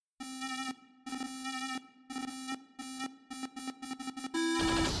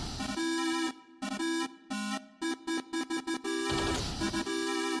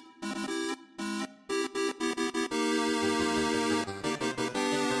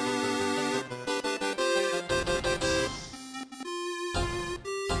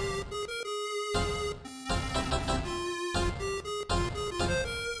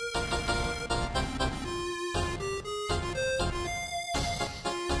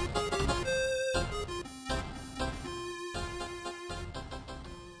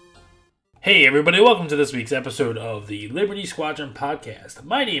Hey everybody, welcome to this week's episode of the Liberty Squadron podcast.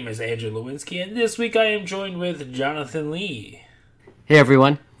 My name is Andrew Lewinsky, and this week I am joined with Jonathan Lee, Hey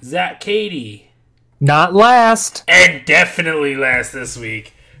everyone. Zach Cady, Not last. and definitely last this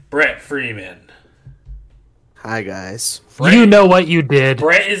week, Brett Freeman. Hi, guys. You know what you did.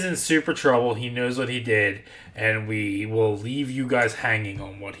 Brett is in super trouble. He knows what he did, and we will leave you guys hanging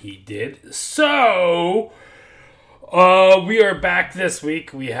on what he did. So, we are back this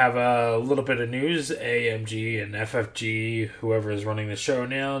week. We have a little bit of news. AMG and FFG, whoever is running the show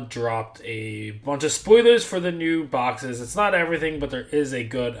now, dropped a bunch of spoilers for the new boxes. It's not everything, but there is a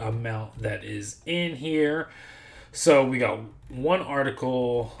good amount that is in here. So we got one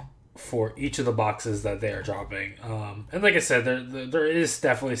article for each of the boxes that they are dropping. And like I said, there is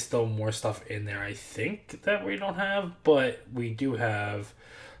definitely still more stuff in there, I think, that we don't have, but we do have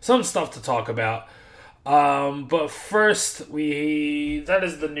some stuff to talk about. But first, that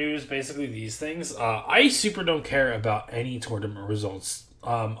is the news, basically these things. I super don't care about any tournament results.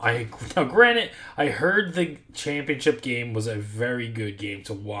 Now granted, I heard the championship game was a very good game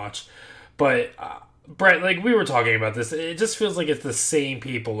to watch, but, Brett, like, we were talking about this, it just feels like it's the same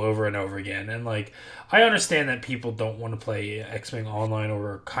people over and over again, and, like, I understand that people don't want to play X-Wing Online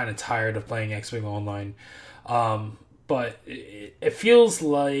or are kind of tired of playing X-Wing Online, but it feels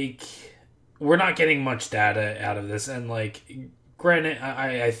like we're not getting much data out of this, and, like, granted,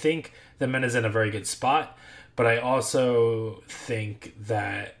 I think the meta's in a very good spot, but I also think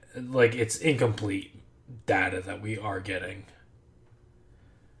that, like, it's incomplete data that we are getting.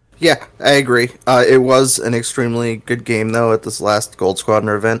 Yeah, I agree. It was an extremely good game, though, at this last Gold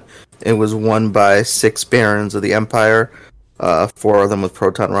Squadron event. It was won by 6 Barons of the Empire, 4 of them with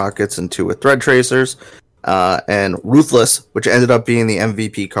proton rockets and 2 with thread tracers, and Ruthless, which ended up being the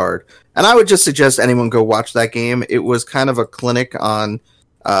MVP card. And I would just suggest anyone go watch that game. It was kind of a clinic on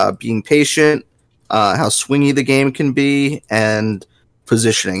being patient, how swingy the game can be, and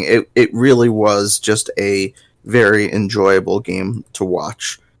positioning. It really was just a very enjoyable game to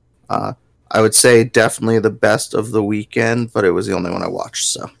watch. I would say definitely the best of the weekend, but it was the only one I watched,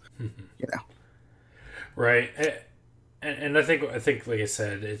 so, you know. Right. And I think, like I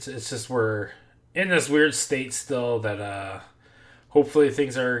said, it's just we're in this weird state still that hopefully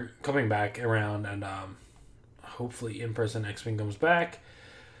things are coming back around, and hopefully in-person X-Wing comes back.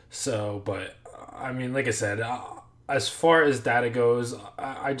 So, but, I mean, like I said, as far as data goes,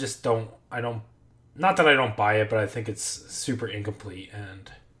 I just don't, not that I don't buy it, but I think it's super incomplete and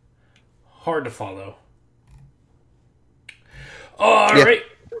hard to follow. All right.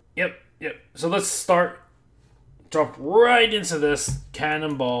 Yep. So let's jump right into this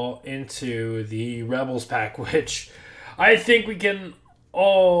cannonball into the Rebels pack, which I think we can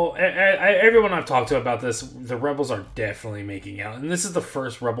all... everyone I've talked to about this, the Rebels are definitely making out. And this is the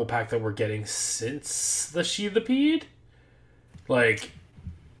first Rebel pack that we're getting since the Sheathipede. Like...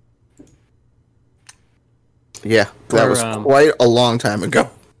 Yeah, that was quite a long time ago.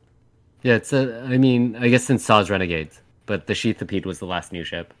 Yeah, I guess since Saw's Renegades, but the Sheathipede was the last new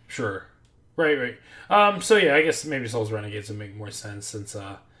ship. Sure. Right. So yeah, I guess maybe Soul's Renegades would make more sense since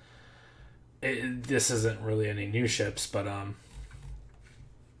this isn't really any new ships, but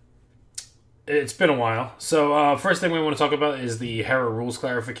it's been a while. So first thing we want to talk about is the Hera rules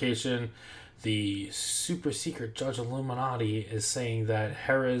clarification. The super secret Judge Illuminati is saying that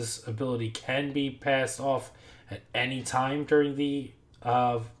Hera's ability can be passed off at any time during the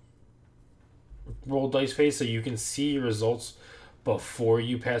roll dice phase, so you can see your results before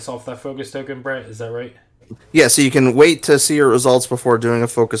you pass off that focus token, Brett. Is that right? Yeah, so you can wait to see your results before doing a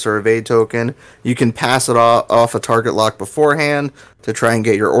focus or evade token. You can pass it off a target lock beforehand to try and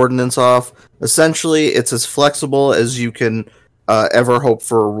get your ordnance off. Essentially, it's as flexible as you can ever hope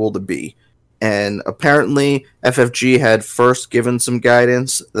for a rule to be. And apparently, FFG had first given some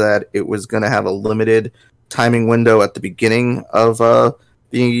guidance that it was going to have a limited timing window at the beginning of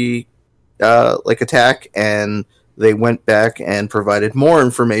the attack, and they went back and provided more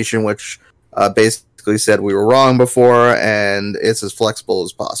information, which basically said we were wrong before, and it's as flexible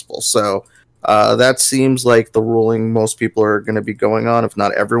as possible. So that seems like the ruling most people are going to be going on, if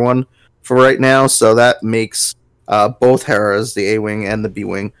not everyone, for right now. So that makes both Heras, the A-Wing and the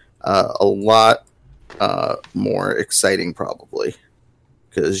B-Wing, a lot more exciting, probably,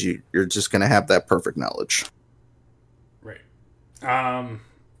 because you're just going to have that perfect knowledge. Right.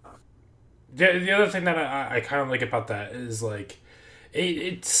 The other thing that I kind of like about that is, like,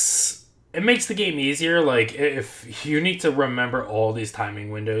 it makes the game easier. Like, if you need to remember all these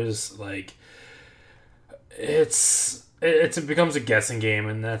timing windows, like, it becomes a guessing game,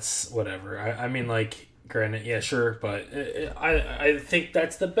 and that's whatever. I mean, like, Granted, yeah, sure, but I think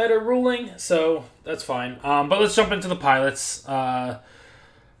that's the better ruling, so that's fine. But let's jump into the pilots.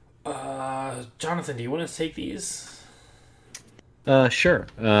 Jonathan, do you want to take these? Sure.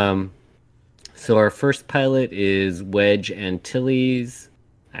 So our first pilot is Wedge Antilles,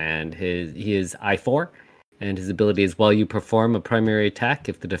 and he is I4, and his ability is while you perform a primary attack,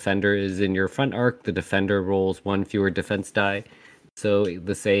 if the defender is in your front arc, the defender rolls one fewer defense die. So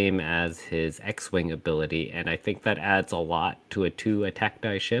the same as his X-Wing ability, and I think that adds a lot to a 2 attack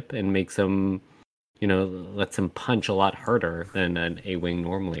die ship and makes him, lets him punch a lot harder than an A-Wing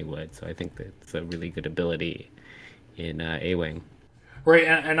normally would. So I think that's a really good ability in A-Wing. Right,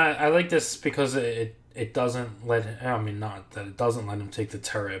 and I like this because it doesn't not that it doesn't let him take the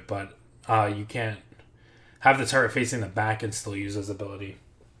turret, but you can't have the turret facing the back and still use his ability.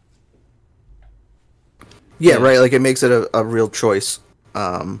 Yeah, right. Like it makes it a real choice,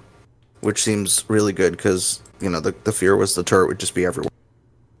 which seems really good because the fear was the turret would just be everywhere.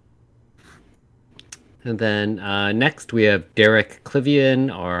 And then next we have Derek Clivian,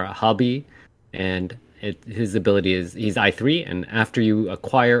 or Hobby, and his ability is he's I3, and after you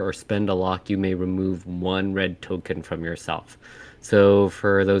acquire or spend a lock, you may remove 1 red token from yourself. So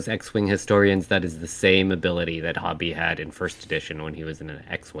for those X-Wing historians, that is the same ability that Hobby had in first edition when he was in an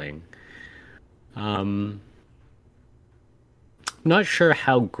X-Wing. Not sure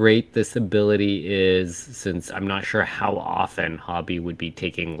how great this ability is, since I'm not sure how often Hobby would be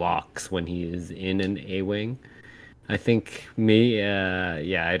taking locks when he is in an A-Wing. I think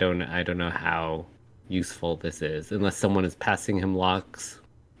I don't know how useful this is, unless someone is passing him locks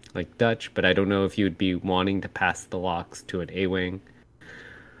like Dutch, but I don't know if you would be wanting to pass the locks to an A-Wing.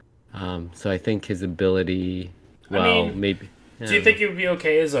 So I think his ability, maybe. Yeah. Do you think it would be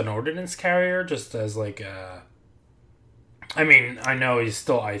okay as an ordnance carrier, just as like a... I mean, I know he's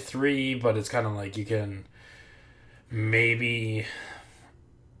still I3, but it's kind of like you can maybe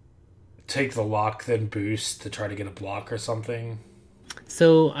take the lock, then boost to try to get a block or something.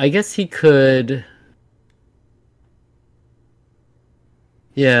 So I guess he could...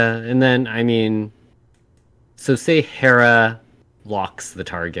 Yeah, and then, so say Hera locks the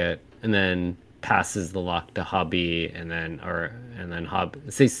target, and then passes the lock to Hobby, and then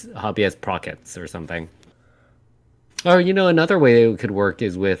say Hobby has prockets or something. Or, another way it could work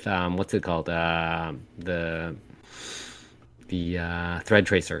is with, what's it called? The thread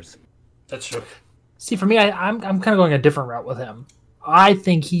tracers. That's true. See, for me, I'm kind of going a different route with him. I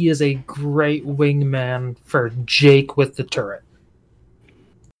think he is a great wingman for Jake with the turret.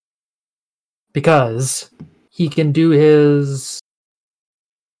 Because he can do his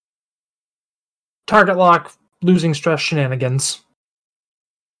target lock, losing stress shenanigans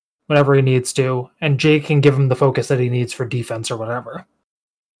whenever he needs to, and Jake can give him the focus that he needs for defense or whatever.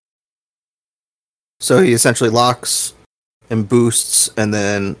 So he essentially locks and boosts, and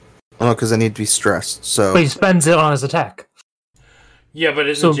then because they need to be stressed. So, but he spends it on his attack. Yeah, but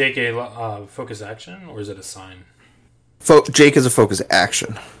isn't Jake a focus action, or is it a sign? Jake is a focus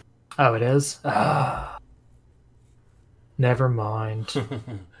action. Oh, it is? Never mind.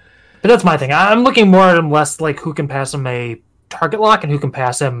 But that's my thing. I'm looking more at him less like who can pass him a target lock and who can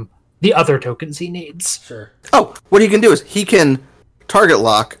pass him the other tokens he needs. Sure. Oh, what he can do is he can target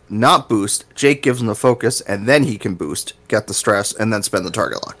lock, not boost. Jake gives him the focus, and then he can boost, get the stress, and then spend the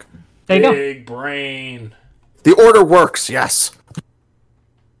target lock. There you go. Big brain. The order works, yes.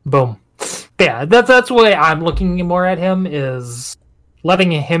 Boom. Yeah, that's the way I'm looking more at him, is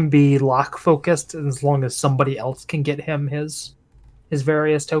letting him be lock focused as long as somebody else can get him his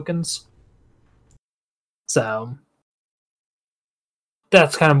various tokens. So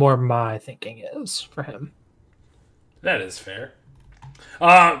that's kind of more my thinking is for him. That is fair.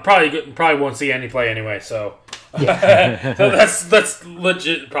 Probably won't see any play anyway, so Yeah. so that's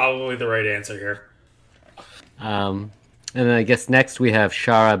legit probably the right answer here. And then I guess next we have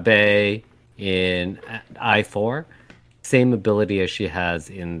Shara Bay in I4. Same ability as she has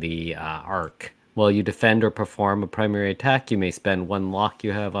in the Arc. While you defend or perform a primary attack, you may spend 1 lock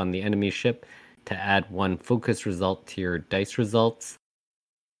you have on the enemy ship to add 1 focus result to your dice results.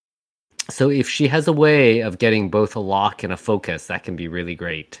 So if she has a way of getting both a lock and a focus, that can be really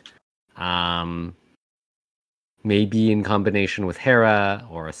great. Maybe in combination with Hera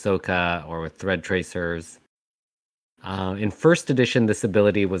or Ahsoka or with thread tracers. In first edition, this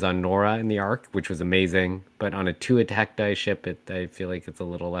ability was on Nora in the Arc, which was amazing. But on a 2 attack die ship, I feel like it's a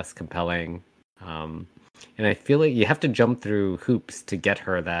little less compelling. And I feel like you have to jump through hoops to get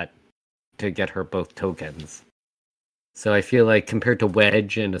her both tokens. So I feel like compared to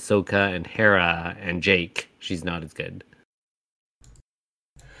Wedge and Ahsoka and Hera and Jake, she's not as good.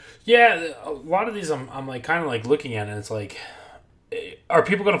 Yeah, a lot of these I'm like kind of like looking at it. And it's like, are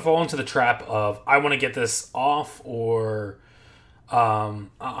people going to fall into the trap of I want to get this off, or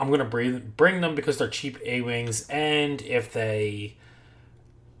I'm going to bring them because they're cheap A wings, and if it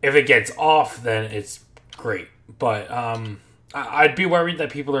gets off, then it's great. But I'd be worried that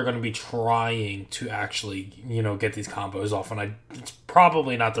people are going to be trying to actually get these combos off, and it's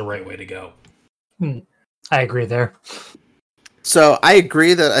probably not the right way to go. I agree there. So I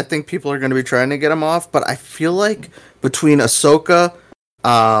agree that I think people are going to be trying to get him off, but I feel like between Ahsoka,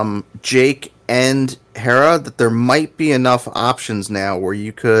 Jake, and Hera, that there might be enough options now where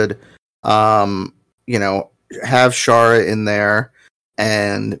you could, have Shara in there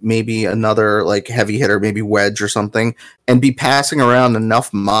and maybe another like heavy hitter, maybe Wedge or something, and be passing around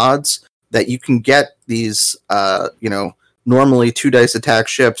enough mods that you can get these, normally 2 dice attack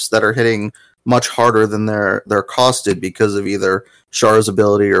ships that are hitting much harder than they're costed because of either Shara's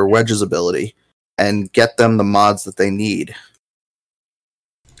ability or Wedge's ability, and get them the mods that they need.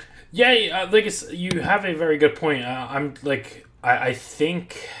 Yeah, you have a very good point. I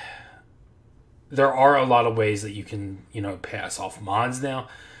think there are a lot of ways that you can pass off mods now,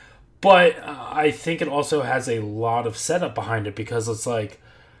 but I think it also has a lot of setup behind it, because it's like,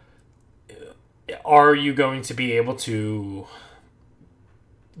 are you going to be able to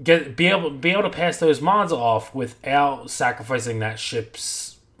be able to pass those mods off without sacrificing that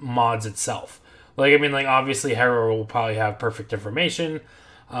ship's mods itself? Like, I mean, like, obviously Hera will probably have perfect information,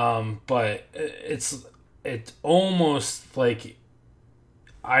 but it's almost like,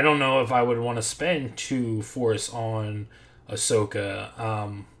 I don't know if I would want to spend 2 force on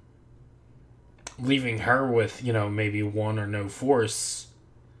Ahsoka, leaving her with maybe 1 or no force.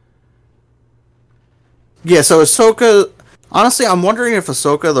 Yeah, so Ahsoka, honestly, I'm wondering if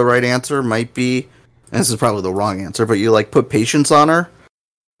Ahsoka, the right answer might be, and this is probably the wrong answer, but you like put patience on her,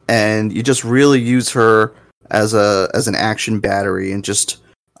 and you just really use her as an action battery, and just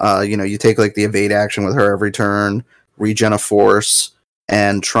you take like the evade action with her every turn, regen a force,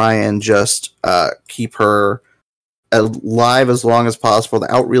 and try and just keep her alive as long as possible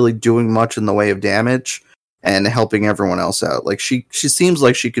without really doing much in the way of damage, and helping everyone else out. Like, she seems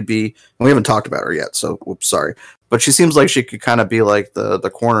like she could be, and we haven't talked about her yet, so whoops, sorry. But she seems like she could kind of be like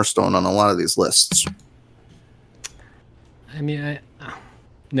the cornerstone on a lot of these lists. I mean,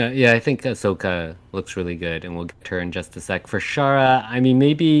 I think Ahsoka looks really good, and we'll get to her in just a sec. For Shara, I mean,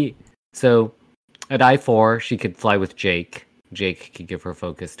 maybe, so at I4, she could fly with Jake. Jake could give her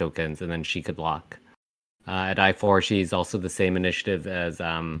focus tokens, and then she could lock. At I4, she's also the same initiative as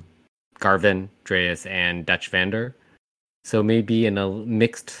Garvin, Dreas, and Dutch Vander. So maybe in a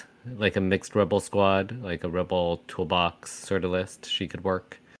mixed rebel squad, like a rebel toolbox sort of list, she could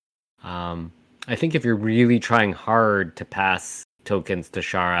work. I think if you're really trying hard to pass tokens to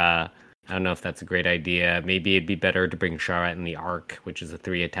Shara, I don't know if that's a great idea. Maybe it'd be better to bring Shara in the Arc, which is a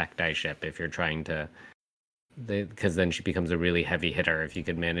 3 attack die ship, if you're trying to, because then she becomes a really heavy hitter if you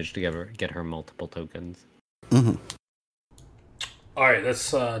could manage to get her multiple tokens. Mm-hmm. All right,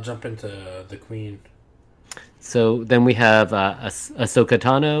 let's jump into the Queen. So then we have Ahsoka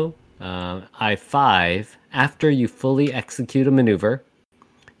Tano, I5. After you fully execute a maneuver,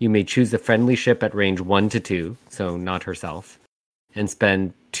 you may choose a friendly ship at range 1 to 2, so not herself, and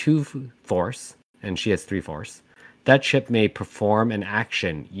spend 2 force, and she has 3 force. That ship may perform an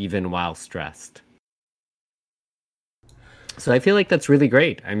action even while stressed. So I feel like that's really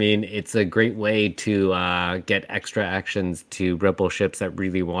great. I mean, it's a great way to get extra actions to rebel ships that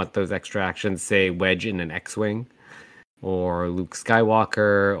really want those extra actions, say Wedge in an X-Wing, or Luke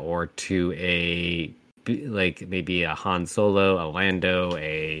Skywalker, or to maybe a Han Solo, a Lando,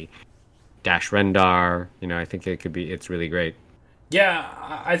 a Dash Rendar. I think it's really great. Yeah,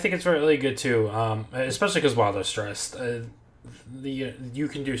 I think it's really good too, especially because while they're stressed, you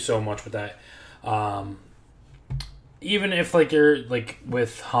can do so much with that. Even if you're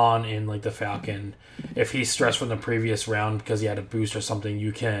with Han in the Falcon, if he's stressed from the previous round because he had a boost or something,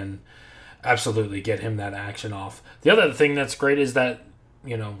 you can absolutely get him that action off. The other thing that's great is that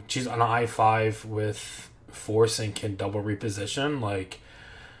she's on I5 with force and can double reposition.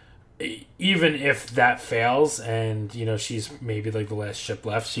 Even if that fails and she's maybe the last ship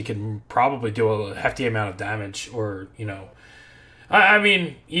left, she can probably do a hefty amount of damage. Or I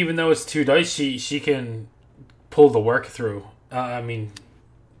mean, even though it's 2 dice, she can pull the work through.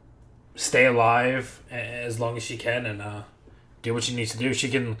 Stay alive as long as she can and do what she needs to do. She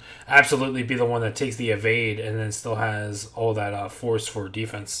can absolutely be the one that takes the evade and then still has all that force for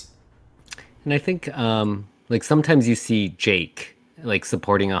defense. And I think sometimes you see Jake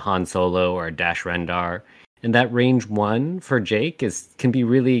supporting a Han Solo or a Dash Rendar, And that range 1 for Jake can be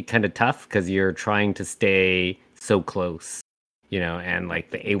really kind of tough because you're trying to stay so close, and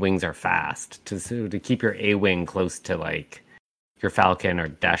like the A-wings are fast. To keep your A-wing close to like your Falcon or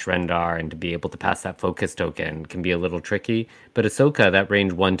Dash Rendar and to be able to pass that focus token can be a little tricky. But Ahsoka, that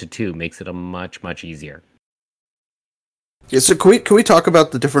range 1 to 2 makes it a much, much easier. Yeah, so can we talk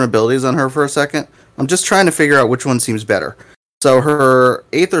about the different abilities on her for a second? I'm just trying to figure out which one seems better. So her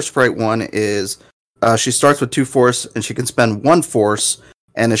Aether Sprite one is she starts with 2 force and she can spend 1 force,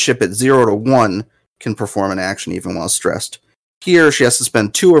 and a ship at 0 to 1 can perform an action even while stressed. Here she has to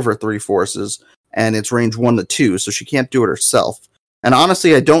spend 2 of her 3 forces, and it's range 1 to 2, so she can't do it herself. And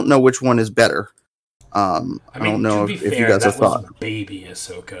honestly, I don't know which one is better. I don't know if you guys have thought. Baby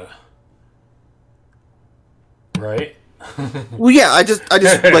Ahsoka, right? Well, yeah, I just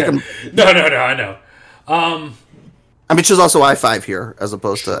like. No, I know. I mean, she's also I5 here, as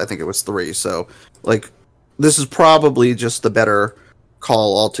opposed to I think it was 3. So, like, this is probably just the better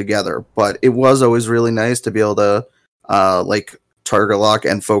call altogether. But it was always really nice to be able to, like, target lock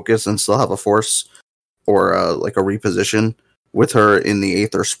and focus and still have a force or like a reposition with her in the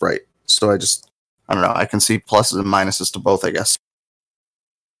Aether Sprite. So I don't know. I can see pluses and minuses to both, I guess.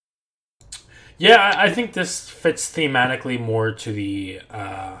 Yeah, I think this fits thematically more to the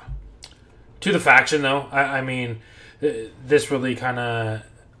faction, though. I mean, this really kind of,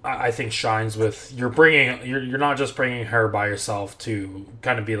 I think, shines with you're not just bringing her by yourself to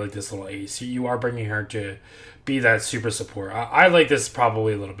kind of be like this little ace. You are bringing her to be that super support. I like this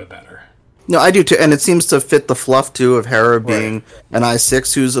probably a little bit better. No, I do too, and it seems to fit the fluff too of Hera being an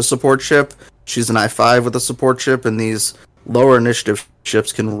I6 who's a support ship. She's an I5 with a support ship, and these lower initiative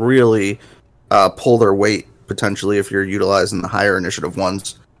ships can really pull their weight potentially if you're utilizing the higher initiative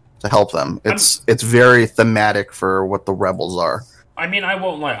ones to help them. It's very thematic for what the rebels are. I mean, I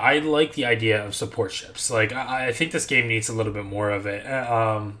won't lie. I like the idea of support ships. Like, I think this game needs a little bit more of it.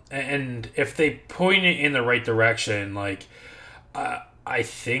 And if they point it in the right direction, like, I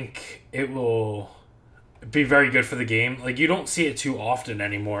think it will be very good for the game. Like, you don't see it too often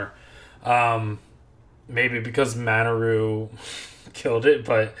anymore. Maybe because Manaru killed it,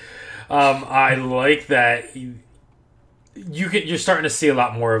 but I like that you're starting to see a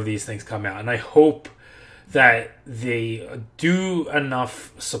lot more of these things come out, and I hope that they do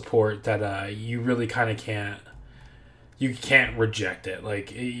enough support that you really kind of can't reject it.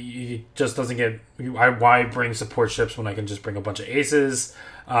 Like, it just doesn't get. Why bring support ships when I can just bring a bunch of aces?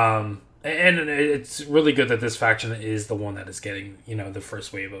 And it's really good that this faction is the one that is getting the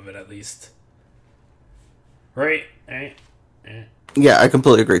first wave of it at least. Right? Yeah, I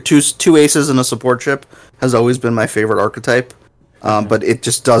completely agree. Two aces and a support ship has always been my favorite archetype, but it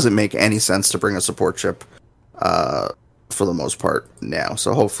just doesn't make any sense to bring a support ship for the most part now.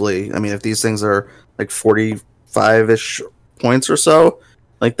 So hopefully, I mean, if these things are like 45-ish points or so,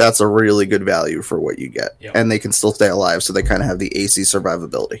 like that's a really good value for what you get. Yep. And they can still stay alive, so they kind of have the AC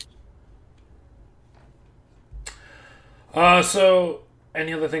survivability. So,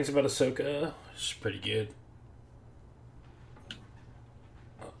 any other things about Ahsoka? She's pretty good.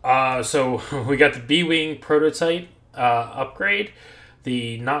 So we got the B-Wing prototype upgrade,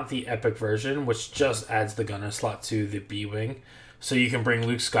 not the epic version, which just adds the gunner slot to the B-Wing, so you can bring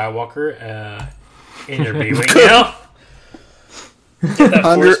Luke Skywalker in your B-Wing. Get that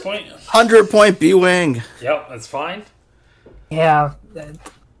 100-point B-Wing. Yep, that's fine. Yeah,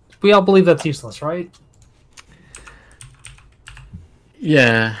 we all believe that's useless, right?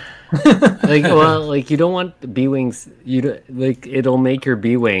 Yeah. You don't want the B-Wings. It'll make your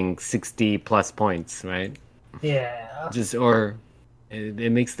B-Wing 60 plus points, right? Yeah.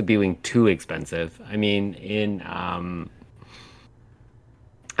 It makes the B-Wing too expensive. I mean,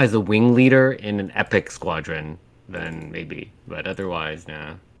 as a wing leader in an epic squadron, then maybe, but otherwise,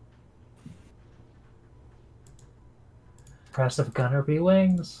 nah. Impressive gunner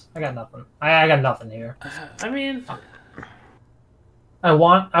B-Wings. I got nothing. I got nothing here. I mean, I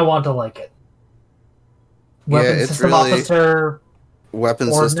want to like it. Weapon system officer.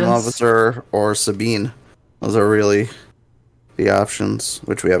 Weapon system officer or Sabine. Those are really the options,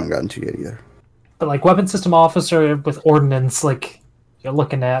 which we haven't gotten to yet either. But like weapon system officer with ordnance, like you're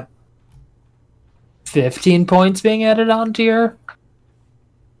looking at 15 points being added on to your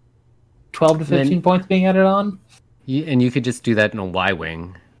 12 to 15 points being added on. And you could just do that in a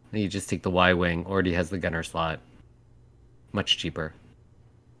Y-Wing. You just take the Y-Wing, already has the gunner slot. Much cheaper.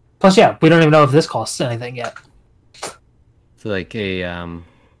 Plus, yeah, we don't even know if this costs anything yet. So like a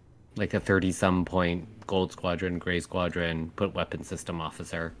 30-some point gold squadron, gray squadron, put weapon system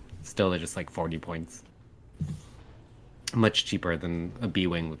officer. Still, they're just like 40 points. Much cheaper than a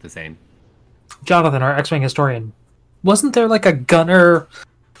B-Wing with the same. Jonathan, our X-Wing historian, wasn't there like a gunner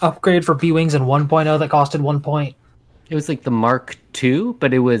upgrade for B-Wings in 1.0 that costed 1 point? It was like the Mark II,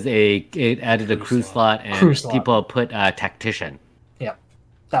 but it added a crew slot, and people put tactician. Yeah,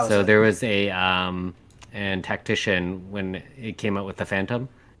 that was so it. there was a and tactician when it came out with the Phantom.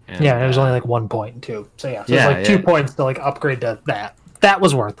 And, it was only like 1 point too. So it was like 2 points to like upgrade to that. That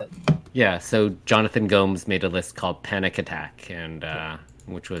was worth it. Yeah, so Jonathan Gomes made a list called Panic Attack, and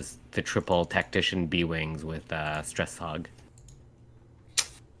which was the triple tactician B-Wings with Stress Hog.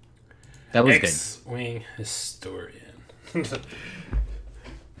 That was X-Wing historian. But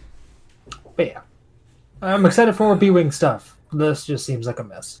yeah, I'm excited for more B-Wing stuff. This just seems like a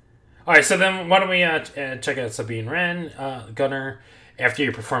mess. All right, so then why don't we check out Sabine Wren, Gunner. After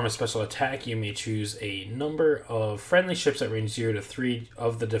you perform a special attack, you may choose a number of friendly ships at range 0 to 3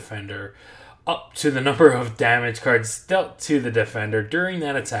 of the defender, up to the number of damage cards dealt to the defender during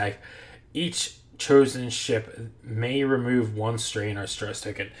that attack. Each chosen ship may remove 1 strain or stress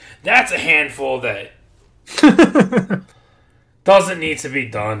token. That's a handful that doesn't need to be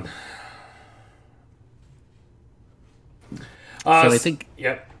done. So I think...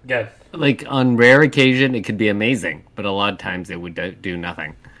 Yep, good. Like, on rare occasion, it could be amazing, but a lot of times it would do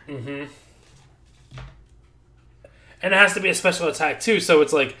nothing. Mm-hmm. And it has to be a special attack, too, so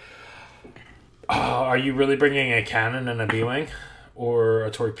it's like, are you really bringing a cannon and a B-Wing? Or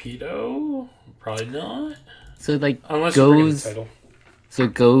a torpedo? Probably not. So, like, unless you're bringing the title. So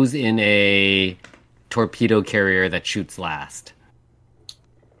it goes in a torpedo carrier that shoots last.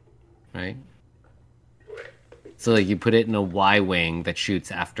 Right? So, like, you put it in a Y-Wing that shoots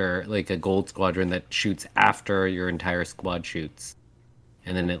after, like, a Gold Squadron that shoots after your entire squad shoots.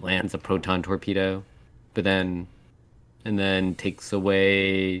 And then it lands a proton torpedo. And then takes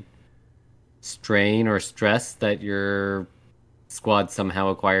away strain or stress that your squad somehow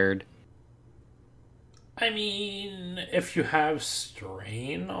acquired. I mean, if you have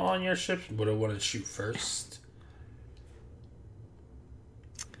strain on your ship, would I want to shoot first?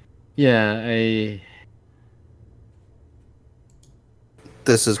 Yeah,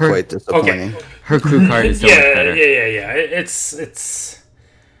 This is quite disappointing. Okay. Her crew card is so much better. Yeah. It's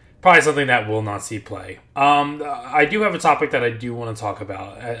probably something that will not see play. I do have a topic that I do want to talk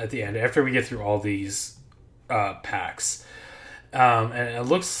about at the end after we get through all these packs. And it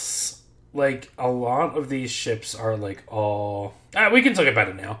looks like a lot of these ships are like all... we can talk about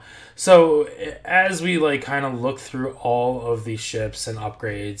it now. So as we like kind of look through all of these ships and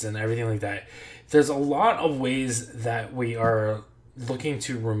upgrades and everything like that, there's a lot of ways that we are looking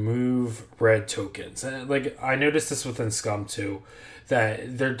to remove red tokens. And like I noticed this within Scum too,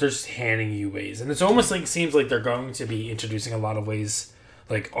 that they're just handing you ways, and it's almost like seems like they're going to be introducing a lot of ways.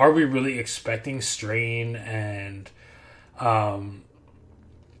 Like, are we really expecting strain and I'm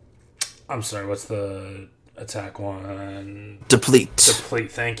sorry, what's the attack one? Deplete.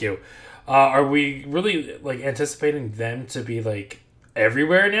 Thank you. Are we really like anticipating them to be like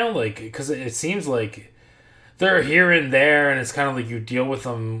everywhere now? Like, because it seems like they're here and there, and it's kind of like you deal with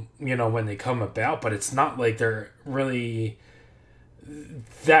them, you know, when they come about, but it's not like they're really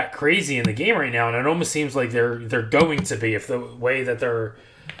that crazy in the game right now, and it almost seems like they're going to be if the way that they're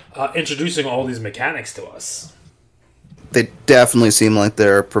introducing all these mechanics to us. They definitely seem like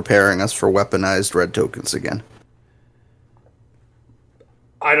they're preparing us for weaponized red tokens again.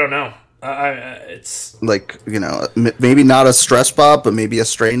 I don't know. It's like, you know, maybe not a stress bot, but maybe a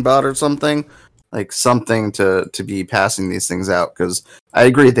strain bot or something. Like something to be passing these things out, because I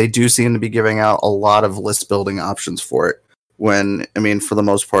agree they do seem to be giving out a lot of list building options for it. When, I mean, for the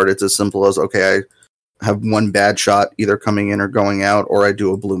most part, it's as simple as, okay, I have one bad shot either coming in or going out, or I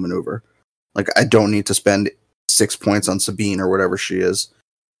do a blue maneuver. Like, I don't need to spend 6 points on Sabine or whatever she is.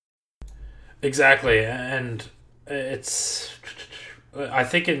 Exactly, and it's... I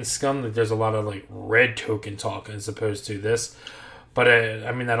think in Scum that there's a lot of like red token talk as opposed to this. But,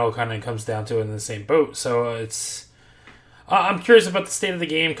 I mean, that all kind of comes down to in the same boat. So, it's... I'm curious about the state of the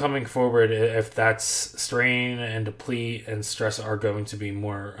game coming forward, if that's strain and deplete and stress are going to be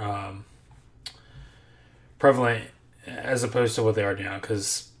more prevalent as opposed to what they are now.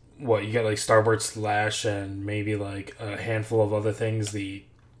 Because, you got, like, Starboard Slash and maybe, like, a handful of other things. The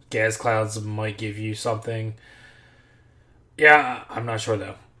gas clouds might give you something. Yeah, I'm not sure,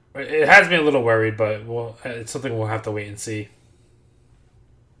 though. It has me a little worried, but it's something we'll have to wait and see.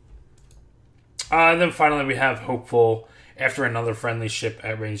 And then finally we have Hopeful. After another friendly ship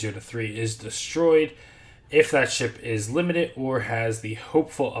at range 0 to 3 is destroyed, if that ship is limited or has the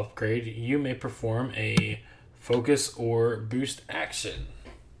Hopeful upgrade, you may perform a focus or boost action.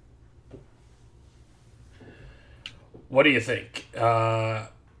 What do you think?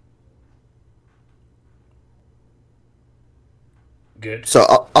 good.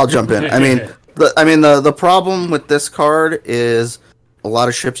 So I'll jump in. I mean, the problem with this card is a lot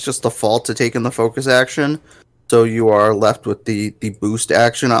of ships just default to taking the focus action, so you are left with the boost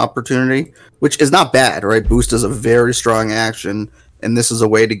action opportunity, which is not bad, right? Boost is a very strong action, and this is a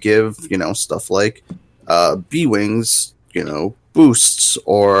way to give stuff like B-wings, boosts,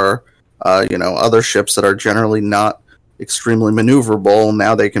 or other ships that are generally not extremely maneuverable.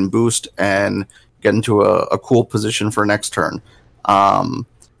 Now they can boost and get into a cool position for next turn.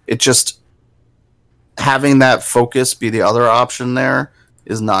 It just having that focus be the other option there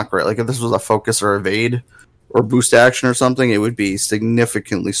is not great. Like if this was a focus or evade or boost action or something, it would be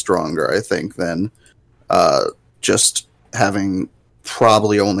significantly stronger, I think, than just having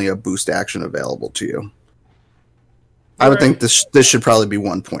probably only a boost action available to you. I would think this should probably be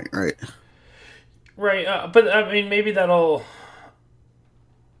 1 point, right? Right, but I mean, maybe that'll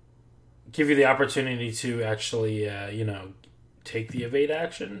give you the opportunity to actually, take the evade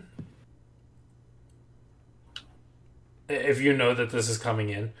action. If you know that this is coming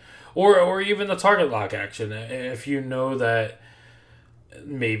in. Or even the target lock action. If you know that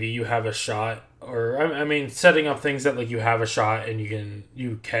maybe you have a shot, or I mean, setting up things that like you have a shot and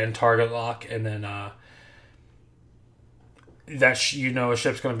you can target lock, and then that a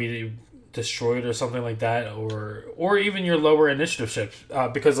ship's going to be destroyed or something like that, or even your lower initiative ships,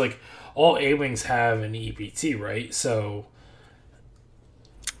 because like all A-wings have an EPT, right? So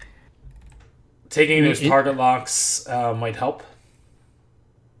taking those target locks might help.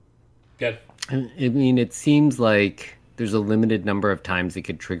 Good. I mean, it seems like there's a limited number of times it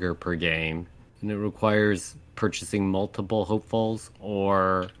could trigger per game, and it requires purchasing multiple hopefuls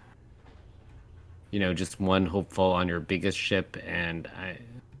or, just one hopeful on your biggest ship. And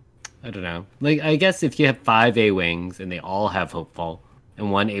I don't know. Like, I guess if you have 5 A-wings and they all have hopeful,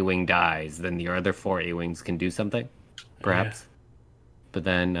 and 1 A-wing dies, then your other 4 A-wings can do something, perhaps. Yeah. But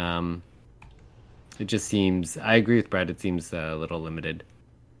then it just seems. I agree with Brad. It seems a little limited.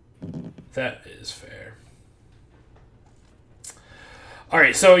 That is fair. All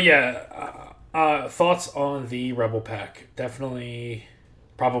right, so thoughts on the Rebel pack? Definitely,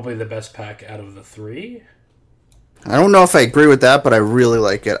 probably the best pack out of the 3. I don't know if I agree with that, but I really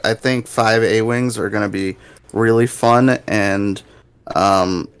like it. I think 5 A-wings are going to be really fun and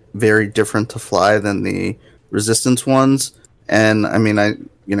very different to fly than the Resistance ones. And I mean,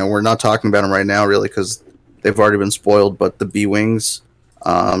 we're not talking about them right now, really, because they've already been spoiled. But the B-wings,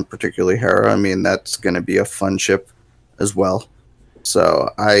 particularly Hera, I mean, that's going to be a fun ship as well. So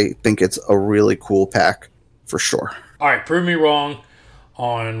I think it's a really cool pack for sure. All right, prove me wrong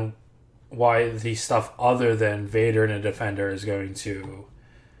on why the stuff other than Vader and a Defender is going to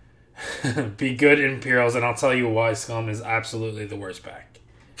be good in Imperials, and I'll tell you why Scum is absolutely the worst pack.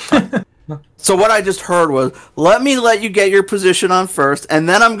 So what I just heard was, let you get your position on first, and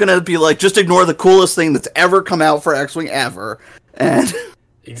then I'm going to be like, just ignore the coolest thing that's ever come out for X-Wing ever. And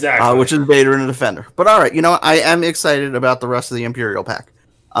exactly. Which is Vader and a Defender. But all right, I am excited about the rest of the Imperial pack.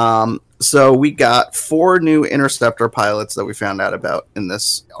 So we got 4 new Interceptor pilots that we found out about in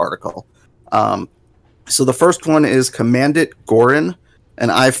this article. So the first one is Commandant Gorin, an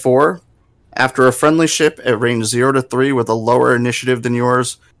I-4. After a friendly ship at range 0 to 3 with a lower initiative than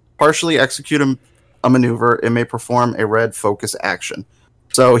yours partially execute a maneuver, it may perform a red focus action.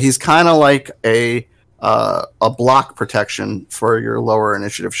 So he's kind of like a block protection for your lower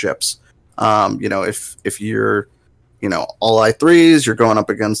initiative ships. If you're all I3s, you're going up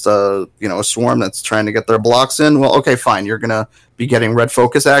against a swarm that's trying to get their blocks in. Well, okay, fine. You're going to be getting red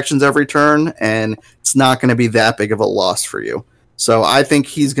focus actions every turn, and it's not going to be that big of a loss for you. So I think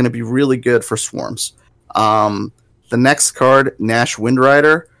he's going to be really good for swarms. The next card, Nash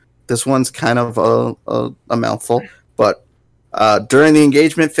Windrider. This one's kind of a mouthful, but during the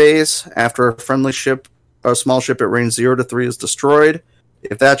engagement phase, after a friendly ship, a small ship at range 0 to 3 is destroyed,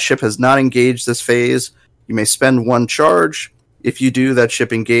 if that ship has not engaged this phase, you may spend 1 charge. If you do, that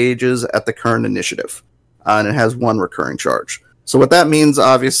ship engages at the current initiative, and it has 1 recurring charge. So what that means,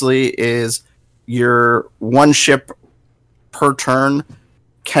 obviously, is your 1 ship per turn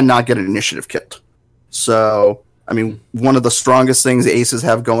cannot get an initiative kit. So, I mean, one of the strongest things aces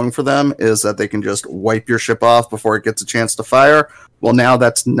have going for them is that they can just wipe your ship off before it gets a chance to fire. Well, now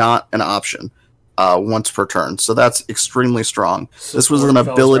that's not an option once per turn. So that's extremely strong. This was an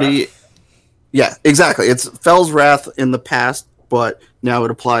ability... Yeah, exactly. It's Fel's Wrath in the past, but now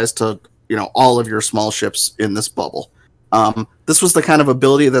it applies to all of your small ships in this bubble. This was the kind of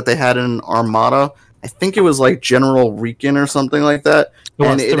ability that they had in Armada. I think it was like General Riken or something like that.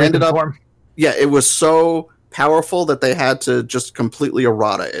 And it ended up... Yeah, it was so powerful that they had to just completely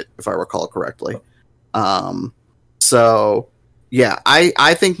errata it, if I recall correctly. So Yeah,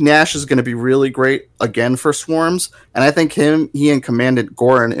 I think Nash is going to be really great again for swarms, and I think he and Commandant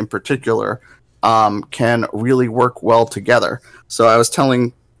Goran in particular can really work well together. So I was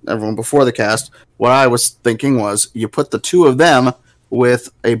telling everyone before the cast, what I was thinking was you put the two of them with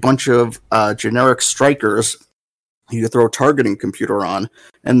a bunch of generic strikers you throw targeting computer on,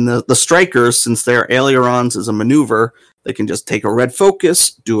 and the strikers, since they're ailerons as a maneuver, they can just take a red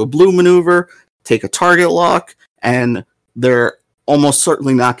focus, do a blue maneuver, take a target lock, and they're almost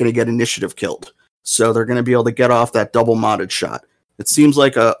certainly not going to get initiative killed. So they're going to be able to get off that double modded shot. It seems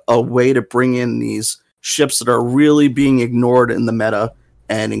like a way to bring in these ships that are really being ignored in the meta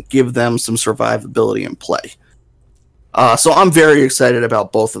and give them some survivability in play. So I'm very excited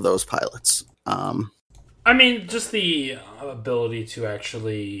about both of those pilots. I mean, just the ability to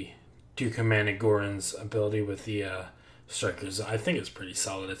actually do Commandant Goran's ability with the strikers, I think is pretty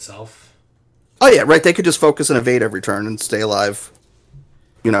solid itself. Oh yeah, right. They could just focus and evade every turn and stay alive,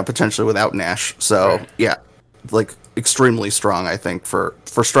 potentially without Nash. So right. Yeah, like extremely strong, I think, for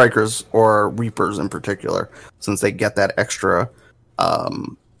strikers or Reapers in particular, since they get that extra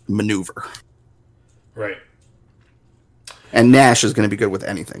maneuver. Right. And Nash is going to be good with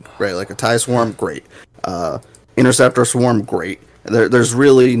anything, right? Like a TIE Swarm, great. Interceptor Swarm, great. There's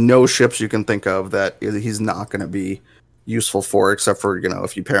really no ships you can think of that he's not going to be useful for, except for,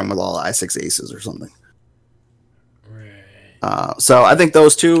 if you pair him with all I-6 aces or something. Right. So I think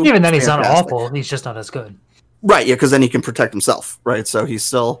those two... Even then, he's not awful. He's just not as good. Right, yeah, because then he can protect himself, right? So he's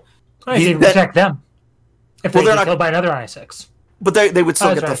still... He can protect them. If they get killed by another I-6. But they would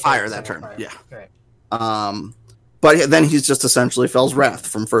still get the fire that turn. Fire. Yeah. Right. But then he's just essentially Fel's Wrath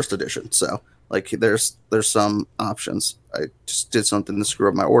from first edition. So, there's some options. I just did something to screw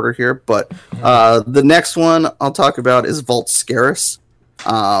up my order here. But the next one I'll talk about is Volt Scarus.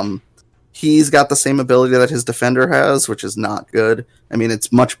 He's got the same ability that his Defender has, which is not good. I mean,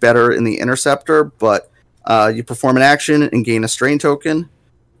 it's much better in the Interceptor, but you perform an action and gain a strain token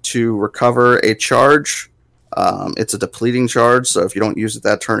to recover a charge. It's a depleting charge, so if you don't use it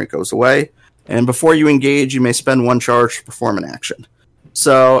that turn, it goes away. And before you engage, you may spend one charge to perform an action.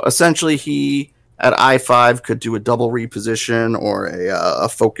 So essentially, he at I-5 could do a double reposition or a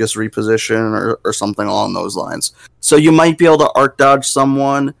focus reposition or something along those lines. So you might be able to arc dodge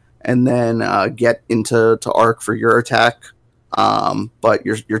someone and then get into arc for your attack. But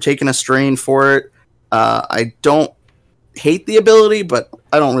you're taking a strain for it. I don't hate the ability, but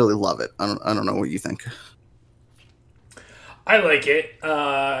I don't really love it. I don't know what you think. I like it.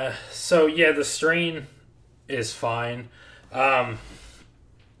 So yeah, the strain is fine. I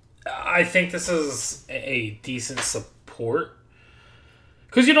think this is a decent support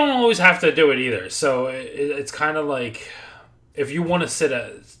because you don't always have to do it either. So it's kind of like if you want to sit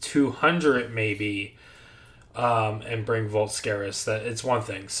at 200 maybe and bring Volt Scarus, that it's one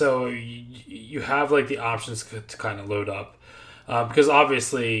thing. So you have like the options to kind of load up because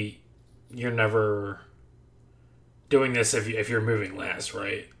obviously you're never doing this if you're moving last,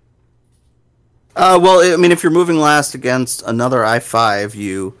 right? Well, I mean, if you're moving last against another I-5,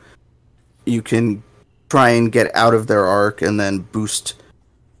 you can try and get out of their arc and then boost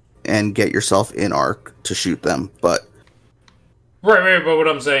and get yourself in arc to shoot them. But right. But what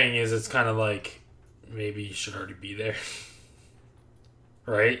I'm saying is, it's kind of like maybe you should already be there,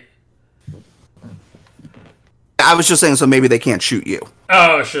 right? I was just saying, so maybe they can't shoot you.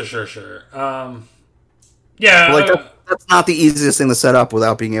 Oh, sure. Yeah, that's not the easiest thing to set up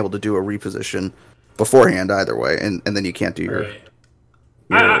without being able to do a reposition beforehand either way, and then you can't do your... Right.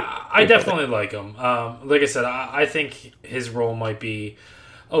 I definitely like him. Like I said, I think his role might be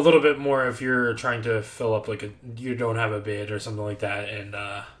a little bit more if you're trying to fill up you don't have a bid or something like that, and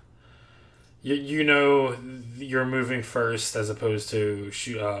you're moving first as opposed to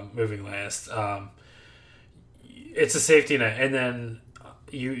moving last. It's a safety net, and then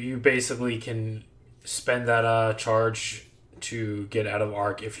you basically can spend that charge to get out of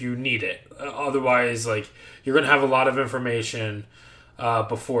arc if you need it. Otherwise, you're going to have a lot of information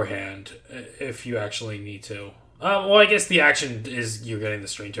beforehand if you actually need to. Well, I guess the action is you're getting the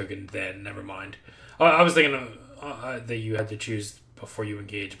strain token then. Never mind. I was thinking that you had to choose before you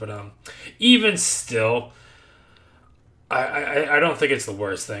engage, but even still, I don't think it's the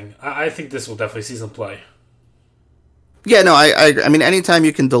worst thing. I think this will definitely see some play. Yeah, no, I mean, anytime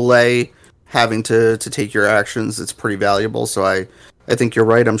you can delay having to take your actions, it's pretty valuable. So I think you're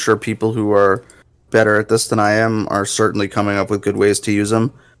right. I'm sure people who are better at this than I am are certainly coming up with good ways to use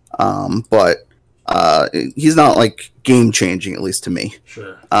him. But he's not game changing, at least to me.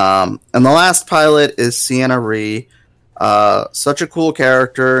 Sure. And the last pilot is Sienna Rhee. Such a cool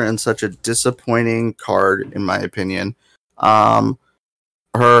character and such a disappointing card, in my opinion.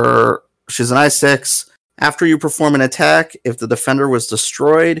 She's an I6. After you perform an attack, if the defender was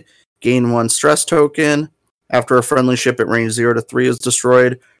destroyed, gain 1 stress token. After a friendly ship at range 0 to 3 is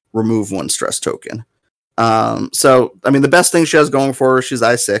destroyed, remove 1 stress token. So, I mean, the best thing she has going for her, she's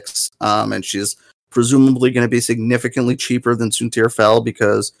I6, and she's presumably going to be significantly cheaper than Soontir Fel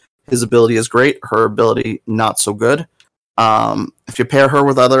because his ability is great, her ability not so good. If you pair her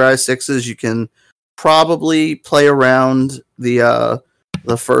with other I6s, you can probably play around the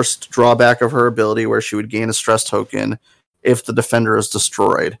first drawback of her ability where she would gain a stress token if the defender is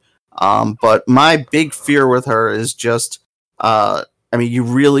destroyed. But my big fear with her is just, you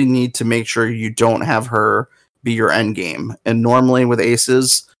really need to make sure you don't have her be your end game. And normally with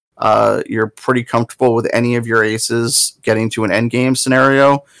aces, you're pretty comfortable with any of your aces getting to an end game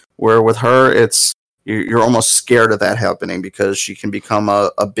scenario, where with her, you're almost scared of that happening because she can become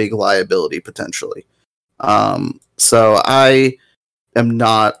a big liability potentially. So I am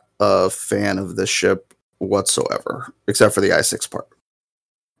not a fan of this ship whatsoever, except for the I6 part.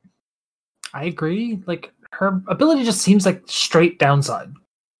 I agree. Like, her ability just seems like straight downside.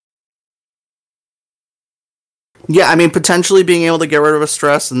 Yeah, I mean, potentially being able to get rid of a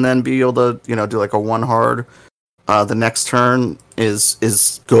stress and then be able to, do like a 1 hard the next turn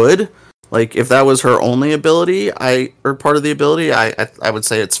is good. Like, if that was her only ability, or part of the ability, I would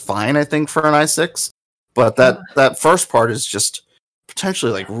say it's fine, I think, for an I6. But that first part is just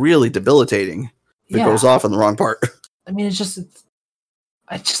potentially, like, really debilitating if it goes off in the wrong part. I mean,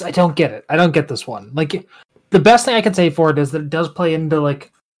 I don't get it. I don't get this one. Like, the best thing I can say for it is that it does play into,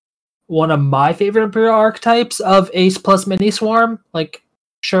 like, one of my favorite Imperial archetypes of Ace plus Mini Swarm. Like,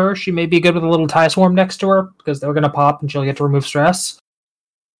 sure, she may be good with a little TIE Swarm next to her, because they're going to pop and she'll get to remove stress.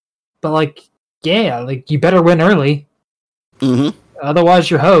 But, like, yeah, like, you better win early. Mm-hmm. Otherwise,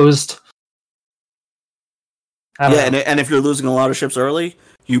 you're hosed. And if you're losing a lot of ships early,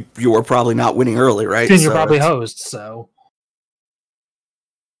 you are probably not winning early, right? Then you're probably hosed, so...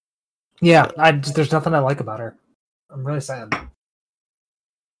 Yeah, there's nothing I like about her. I'm really sad.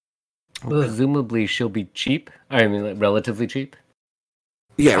 Well, presumably she'll be cheap. I mean, like, relatively cheap.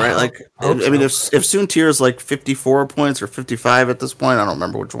 Yeah, right. Like, if Soontir is like 54 points or 55 at this point, I don't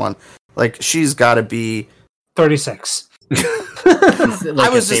remember which one. Like, she's got to be 36. Like I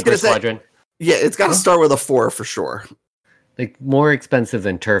was just going to say, yeah, it's got to start with a 4 for sure. Like, more expensive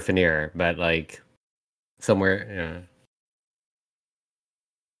than Turfanier, but like somewhere. Yeah.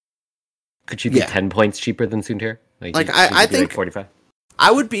 Could she be 10 points cheaper than Soontir? I think like 45.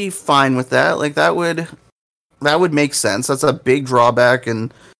 I would be fine with that. Like, that would make sense. That's a big drawback,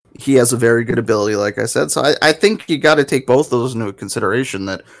 and he has a very good ability, like I said. So I think you got to take both those into consideration,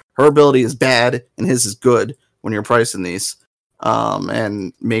 that her ability is bad and his is good when you're pricing these,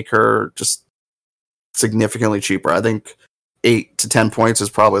 and make her just significantly cheaper. I think 8 to 10 points is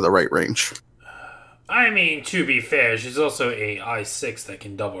probably the right range. I mean, to be fair, she's also a I6 that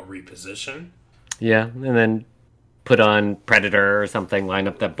can double reposition. Yeah, and then put on Predator or something, line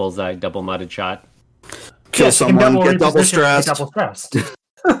up that bullseye, double modded shot. Kill someone, get double stressed.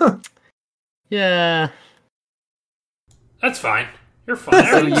 Yeah. That's fine. You're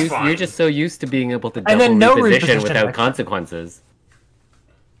fine. You're just so used to being able to double reposition without consequences.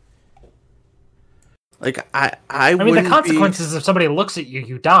 Like, I mean, the consequences if somebody looks at you,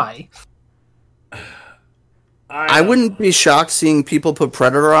 you die. I wouldn't be shocked seeing people put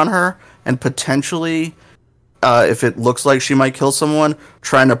Predator on her and potentially, if it looks like she might kill someone,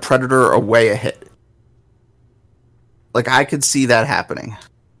 trying to Predator away a hit. Like, I could see that happening.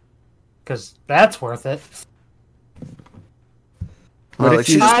 Because that's worth it. Well, like,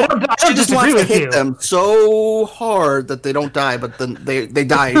 she just wants to hit them so hard that they don't die, but then they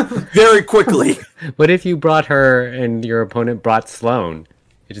die very quickly. What if you brought her and your opponent brought Sloane?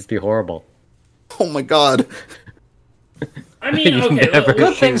 It'd just be horrible. Oh my god. I mean, okay,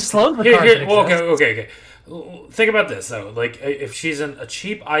 good thing Sloane okay. Think about this though. Like, if she's a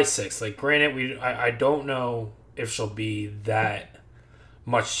cheap I6, like, granted, I don't know if she'll be that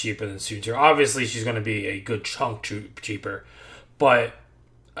much cheaper than Soontir. Obviously, she's going to be a good chunk cheaper, but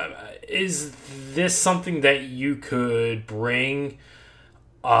is this something that you could bring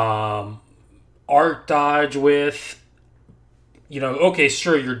Arc Dodge with? Okay,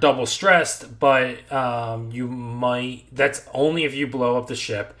 sure, you're double stressed, but you might... That's only if you blow up the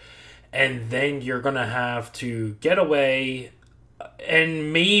ship, and then you're going to have to get away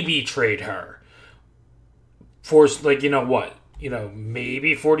and maybe trade her for, like,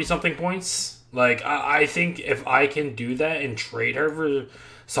 maybe 40-something points. Like, I think if I can do that and trade her for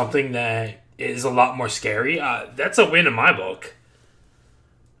something that is a lot more scary, that's a win in my book.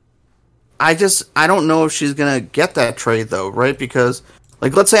 I don't know if she's gonna get that trade though, right? Because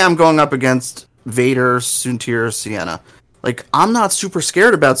like, let's say I'm going up against Vader, Soontir, Sienna. Like, I'm not super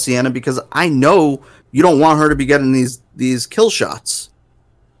scared about Sienna because I know you don't want her to be getting these kill shots.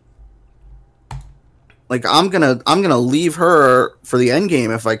 Like, I'm gonna leave her for the end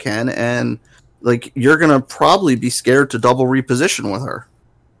game if I can, and like, you're gonna probably be scared to double reposition with her.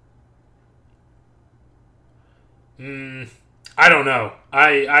 I don't know.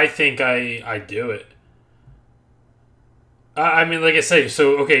 I think I do it. I mean, like I say,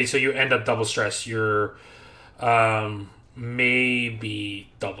 so you end up double stressed. You're maybe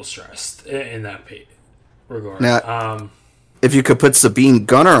double stressed in that regard. Now, if you could put Sabine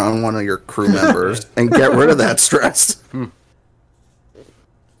Gunner on one of your crew members and get rid of that stress.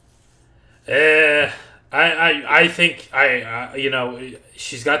 I think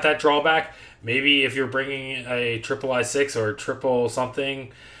she's got that drawback. Maybe if you're bringing a triple I6 or a triple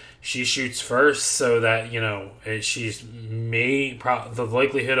something, she shoots first, so that she's the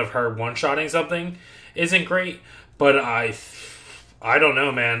likelihood of her one-shotting something isn't great. But I don't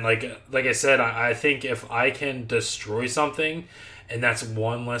know, man. Like I said, I think if I can destroy something, and that's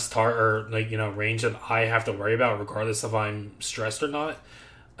one less range that I have to worry about, regardless if I'm stressed or not,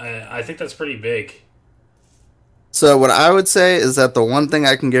 I think that's pretty big. So what I would say is that the one thing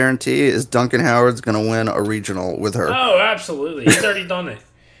I can guarantee is Duncan Howard's going to win a regional with her. Oh, absolutely. He's already done it.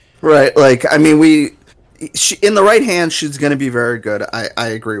 Right. Like, I mean, in the right hand, she's going to be very good. I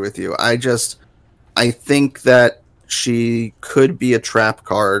agree with you. I think that she could be a trap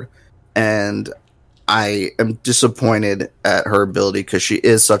card, and I am disappointed at her ability because she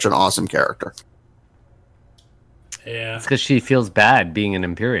is such an awesome character. Yeah. It's because she feels bad being an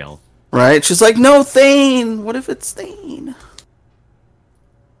Imperial. Right? She's like, no, Thane! What if it's Thane?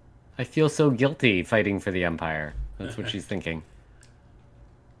 I feel so guilty fighting for the Empire. That's what she's thinking.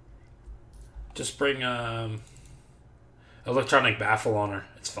 Just bring electronic baffle on her.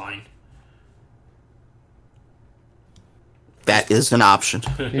 It's fine. That is an option.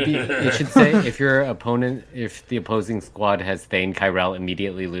 Maybe you should say if the opposing squad has Thane, Kyrell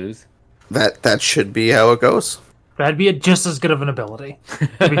immediately lose. That should be how it goes. That'd be just as good of an ability,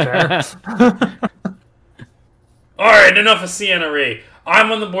 to be fair. Alright, enough of Sienna Rey.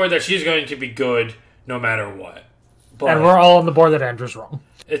 I'm on the board that she's going to be good no matter what. But And we're all on the board that Andrew's wrong.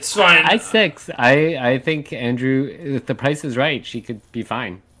 it's fine. I6. I think Andrew, if the price is right, she could be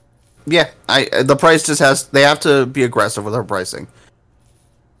fine. Yeah, the price just they have to be aggressive with our pricing.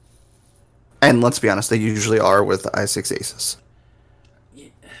 And let's be honest, they usually are with i6 aces.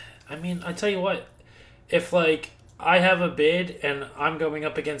 I mean, I tell you what. If, I have a bid and I'm going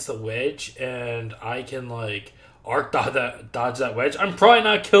up against a wedge and I can, arc dodge that wedge, I'm probably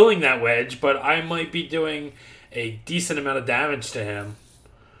not killing that wedge, but I might be doing a decent amount of damage to him.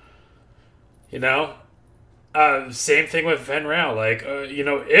 Same thing with Fen Rao.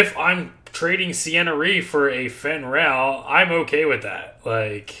 If I'm trading Sienna Ree for a Fen Rao, I'm okay with that.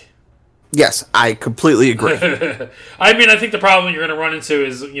 Yes, I completely agree. I mean, I think the problem you're going to run into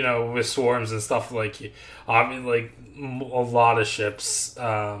is, with swarms and stuff a lot of ships.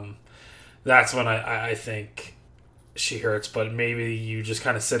 That's when I think she hurts, but maybe you just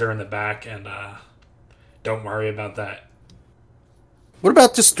kind of sit her in the back and don't worry about that. What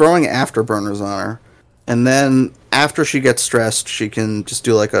about just throwing afterburners on her? And then after she gets stressed, she can just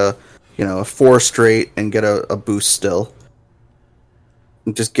do a 4 straight and get a boost still.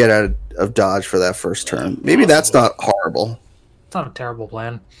 And just get out of dodge for that first turn. Maybe that's not horrible. It's not a terrible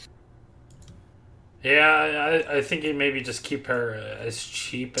plan. Yeah, I think you maybe just keep her as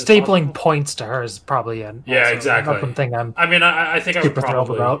cheap as Stapling possible. points to her is probably Yeah, exactly. One thing I think I would super thrilled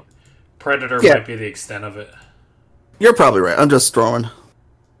probably about. Predator might be the extent of it. You're probably right. I'm just throwing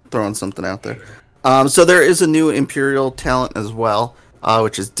something out there. So there is a new Imperial talent as well,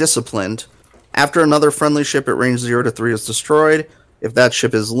 which is Disciplined. After another friendly ship at range 0 to 3 is destroyed, if that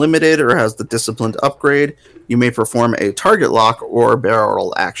ship is limited or has the Disciplined upgrade, you may perform a target lock or barrel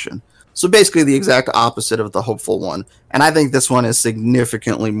roll action. So basically the exact opposite of the Hopeful one. And I think this one is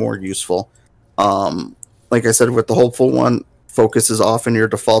significantly more useful. Like I said, with the Hopeful one, focus is often your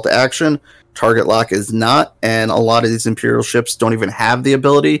default action. Target lock is not. And a lot of these Imperial ships don't even have the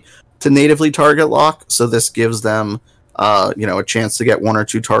ability to natively target lock. So this gives them a chance to get 1 or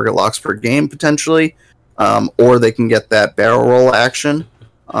 2 target locks per game, potentially. Or they can get that barrel roll action.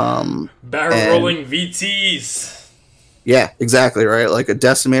 Rolling VTs. Yeah, exactly, right? Like a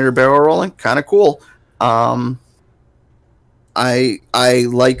Decimator barrel rolling. Kind of cool. I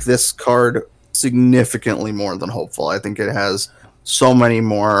like this card significantly more than Hopeful. I think it has so many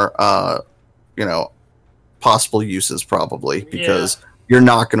more, possible uses probably because you're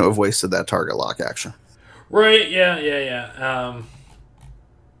not going to have wasted that target lock action. Right, yeah.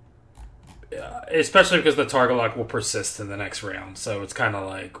 Especially because the target lock will persist in the next round, so it's kind of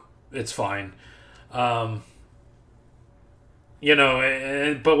like, it's fine. But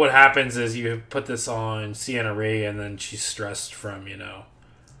what happens is you put this on Sienna Rhea, and then she's stressed from,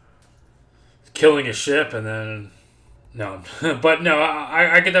 killing a ship, and then... No. But no,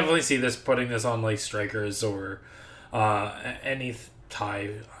 I could definitely see putting this on, like, strikers or any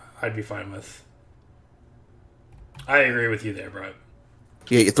tie I'd be fine with. I agree with you there, bro.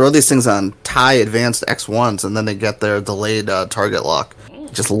 Yeah, you throw these things on tie advanced X1s, and then they get their delayed target lock.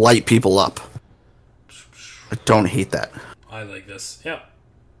 Just light people up. I don't hate that. I like this. Yeah.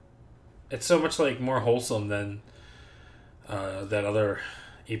 It's so much, like, more wholesome than that other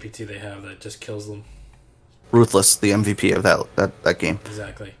EPT they have that just kills them. Ruthless, the MVP of that game.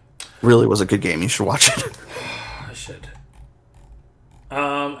 Exactly. Really was a good game. You should watch it. I should.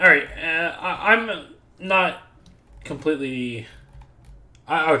 All right. I'm not completely...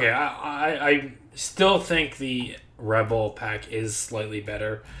 I still think the Rebel pack is slightly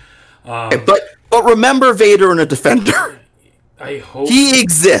better. But remember Vader and a Defender. I hope... He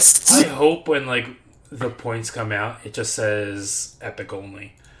exists. I hope when, like, the points come out, it just says Epic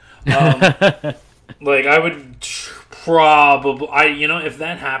only. Like, I would probably... if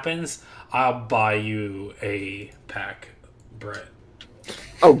that happens, I'll buy you a pack, Brett.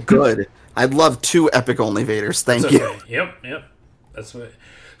 Oh, good. I'd love 2 Epic only Vaders. Thank you. Yep. That's what...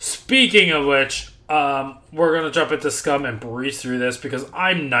 Speaking of which, we're going to jump into Scum and breeze through this, because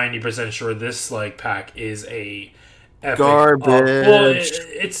I'm 90% sure this, like, pack is a... epic Garbage.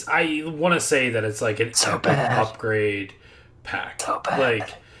 It's... I want to say that it's, like, an epic upgrade pack. So bad. Like,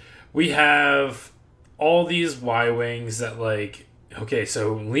 we have... all these Y-Wings that, like... Okay,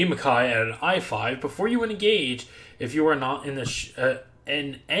 so Lee Mackay at an I-5. Before you engage, if you are not in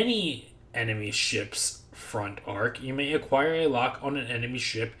in any enemy ship's front arc, you may acquire a lock on an enemy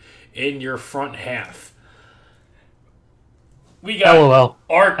ship in your front half. We got LOL.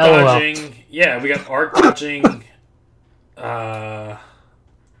 arc dodging. Yeah, we got arc dodging...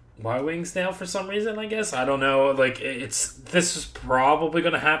 Y-Wings now for some reason, I guess. I don't know. Like, this is probably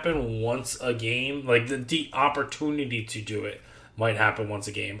going to happen once a game. Like, the opportunity to do it might happen once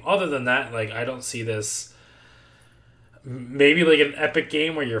a game. Other than that, like, I don't see this... Maybe, like, an epic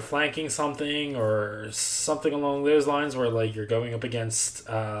game where you're flanking something or something along those lines where, like, you're going up against,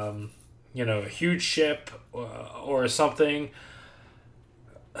 a huge ship or something.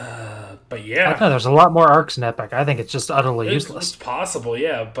 But yeah, I don't know, there's a lot more arcs in Epic. I think it's just utterly useless. It's possible,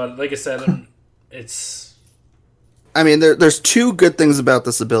 yeah. But like I said, it's... I mean, there's 2 good things about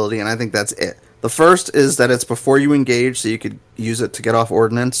this ability, and I think that's it. The first is that it's before you engage, so you could use it to get off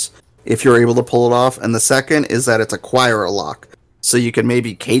ordnance if you're able to pull it off. And the second is that it's acquire a lock, so you can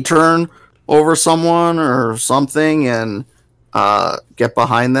maybe K-turn over someone or something and get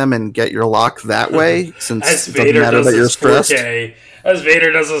behind them and get your lock that way, since As it doesn't Vader matter does that you're his stressed. 4K, as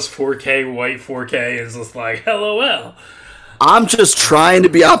Vader does his 4K, white 4K, is just like, LOL. I'm just trying to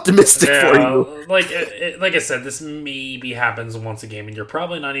be optimistic for you. Like I said, this maybe happens once a game, and you're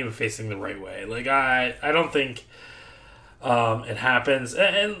probably not even facing the right way. Like, I don't think it happens.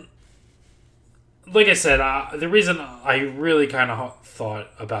 And like I said, the reason I really kind of thought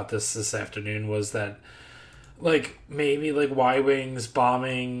about this afternoon was that, like, maybe, like, Y-Wings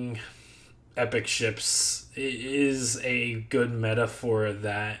bombing epic ships is a good meta for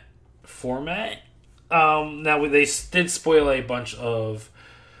that format. Now, they did spoil a bunch of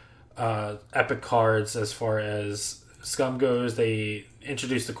epic cards as far as Scum goes. They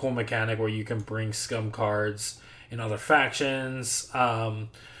introduced a cool mechanic where you can bring Scum cards in other factions.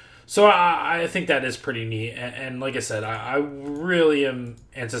 So I think that is pretty neat. And like I said, I really am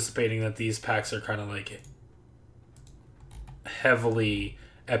anticipating that these packs are kind of like heavily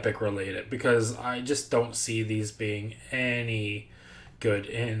epic related, because I just don't see these being any good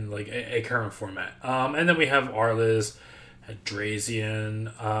in like a current format. And then we have Arliz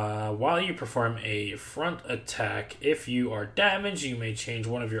Drazian. While you perform a front attack, if you are damaged, you may change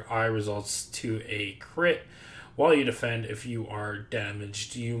one of your eye results to a crit. While you defend, if you are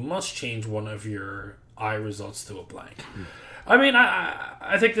damaged, you must change one of your eye results to a blank. I mean,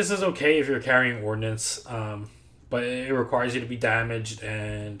 I think this is okay if you're carrying ordnance, but it requires you to be damaged,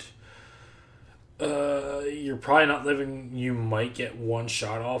 and you're probably not living. You might get one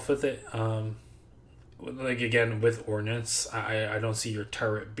shot off with it. Like, again, with ordnance, I don't see your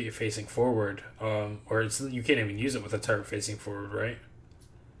turret be facing forward, or you can't even use it with a turret facing forward, right?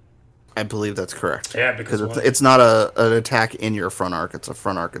 I believe that's correct. Yeah, because it's not an attack in your front arc; it's a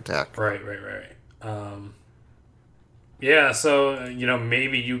front arc attack. Right. Yeah, so,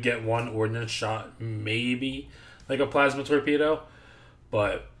 maybe you get one ordnance shot, maybe, like a plasma torpedo,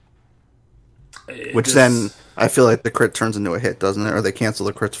 but... Which then, I feel like the crit turns into a hit, doesn't it? Or they cancel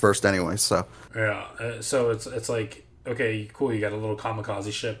the crits first anyway, so... Yeah, so it's like, okay, cool, you got a little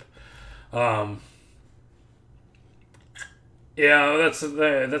kamikaze ship. Yeah, that's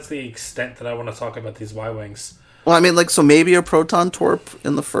the extent that I want to talk about these Y-Wings. Well, I mean, like, so maybe a Proton Torp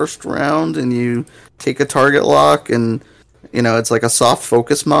in the first round, and you take a target lock, and, it's like a soft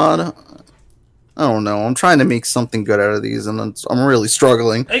focus mod. I don't know. I'm trying to make something good out of these, and I'm really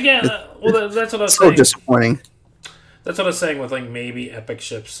struggling. Again, that's what I was so saying. Disappointing. That's what I was saying with, like, maybe epic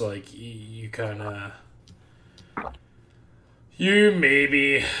ships, like, you kind of... You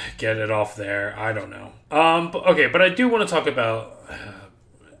maybe get it off there. I don't know. But I do want to talk about...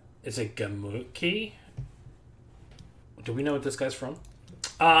 is it Gamuki? Do we know what this guy's from?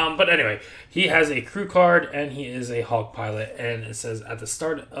 But anyway, he has a crew card, and he is a Hawk pilot, and it says, at the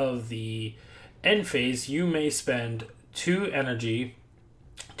start of the end phase, you may spend 2 energy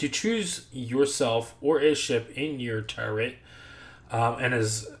to choose yourself or a ship in your turret, and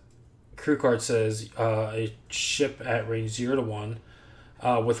his crew card says a ship at range 0 to 1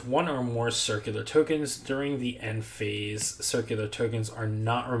 with 1 or more circular tokens. During the end phase, circular tokens are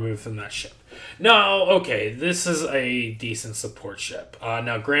not removed from that ship. Now, okay, this is a decent support ship.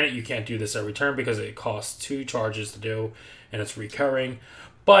 Now, granted, you can't do this every turn because it costs 2 charges to do, and it's recurring,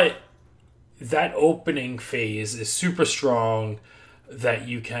 but that opening phase is super strong that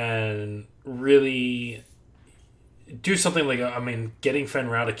you can really do something like, getting Fen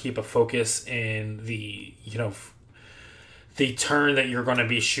Rao to keep a focus in the, the turn that you're going to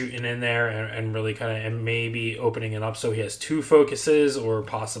be shooting in there and really kind of, and maybe opening it up so he has 2 focuses or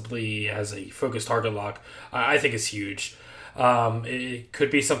possibly has a focus target lock, I think is huge. It could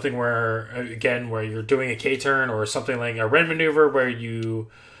be something where, again, where you're doing a K-turn or something like a Ren maneuver where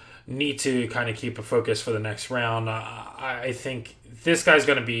you need to kind of keep a focus for the next round. I think this guy's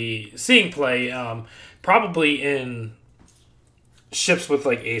going to be seeing play, probably in ships with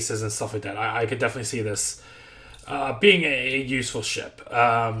like aces and stuff like that. I could definitely see this being a useful ship.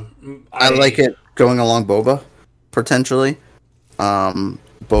 I like it going along Boba, potentially.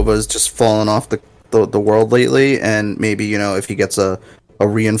 Boba's just fallen off the world lately, and maybe, if he gets a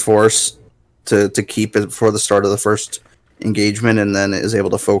reinforce to keep it for the start of the first engagement and then is able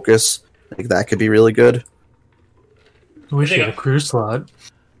to focus, like that could be really good. We should have a crew slot.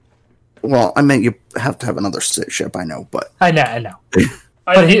 Well, I meant you have to have another ship, I know, but... I know.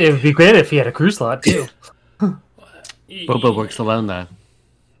 But it would be great if he had a crew slot, too. Boba works alone, though.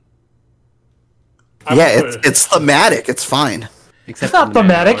 Yeah, it's thematic. It's fine. Except it's not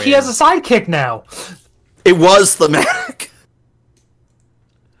thematic. He has a sidekick now. It was thematic.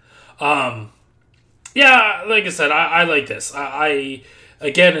 Yeah, like I said, I like this.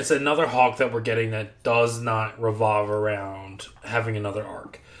 Again, it's another Hawk that we're getting that does not revolve around having another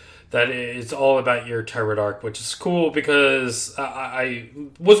arc. That it's all about your turret arc, which is cool because I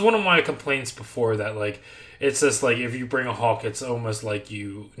was one of my complaints before that, like, it's just like if you bring a Hawk, it's almost like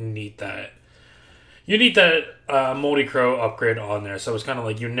you need that multi-crow upgrade on there. So it's kind of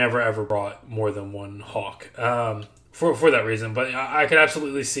like you never ever brought more than one Hawk for that reason. But I could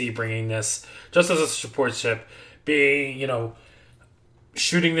absolutely see bringing this just as a support ship, being,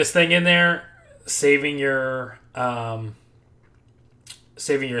 shooting this thing in there, saving your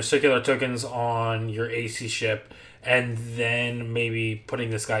circular tokens on your AC ship, and then maybe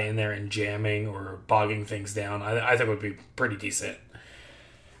putting this guy in there and jamming or bogging things down. I think would be pretty decent.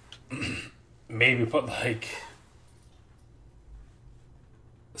 Maybe put like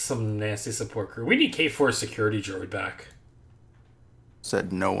some nasty support crew. We need K4 security droid back.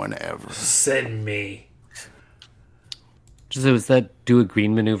 Said no one ever. Said me. So was that do a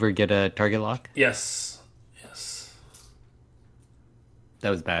green maneuver, get a target lock? Yes. That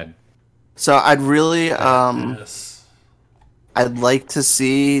was bad. So I'd really, yes. I'd like to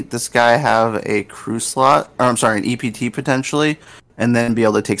see this guy have a crew slot, or I'm sorry, an EPT potentially, and then be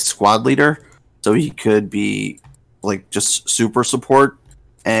able to take squad leader, so he could be like just super support,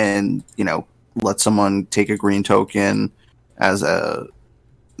 and let someone take a green token as a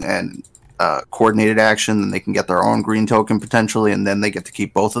coordinated action, then they can get their own green token potentially, and then they get to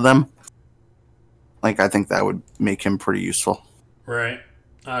keep both of them. Like, I think that would make him pretty useful. Right.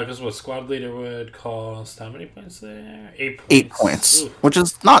 Because what squad leader would cost how many points there? 8 points. 8 points, which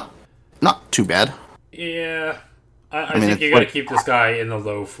is not too bad. Yeah. I think you gotta keep this guy in the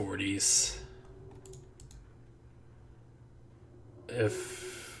low 40s.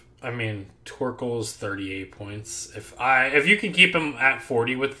 Torkel's 38 points. If you can keep him at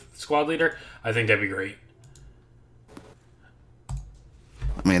 40 with squad leader, I think that'd be great.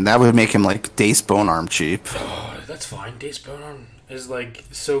 mean, that would make him like Dace Bone Arm cheap. Oh, that's fine. Dace Bonearm is like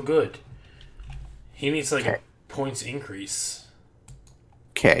so good. He needs like a points increase.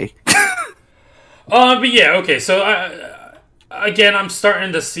 Okay. But yeah, okay. So again, I'm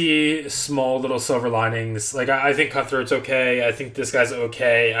starting to see small little silver linings. Like I think Cutthroat's okay. I think this guy's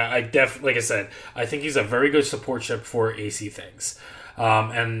okay. Like I said, I think he's a very good support ship for AC things.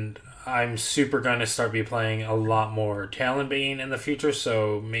 And I'm super going to start be playing a lot more Talonbane in the future,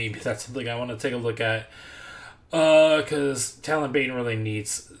 so maybe that's something I want to take a look at. Because Talonbane really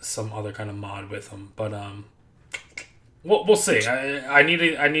needs some other kind of mod with him, but we'll see. I need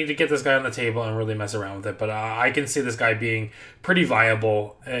to get this guy on the table and really mess around with it, but I can see this guy being pretty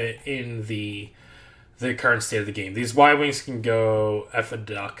viable in the current state of the game. These Y-Wings can go F a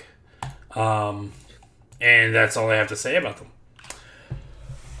duck, and that's all I have to say about them.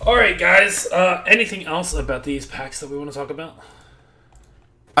 Alright, guys. Anything else about these packs that we want to talk about?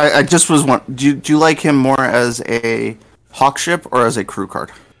 I just was wondering, do you like him more as a hawk ship or as a crew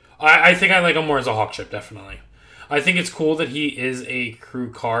card? I think I like him more as a hawk ship, definitely. I think it's cool that he is a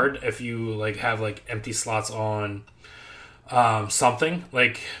crew card if you like have like empty slots on something.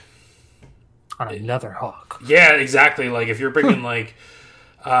 Like On another hawk. yeah, exactly. Like if you're bringing like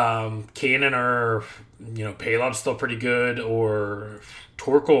Kanan or Palob's still pretty good, or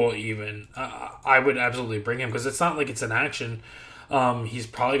Torkoal even, I would absolutely bring him because it's not like it's an action. He's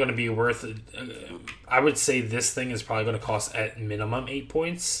probably going to be worth. I would say this thing is probably going to cost at minimum 8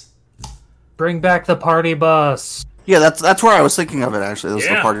 points. Bring back the party bus. Yeah, that's where I was thinking of it actually. This is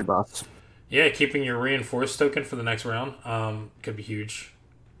the Yeah. party boss. Yeah, keeping your reinforced token for the next round could be huge.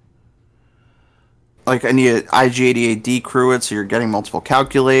 Like I need an IG-88D crew it, so you're getting multiple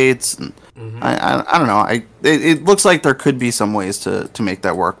calculates. And I don't know. It looks like there could be some ways to make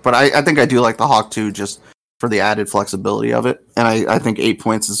that work, but I think I do like the Hawk 2 just for the added flexibility of it, and I think 8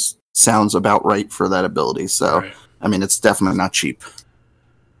 points sounds about right for that ability. So Right. I mean, it's definitely not cheap.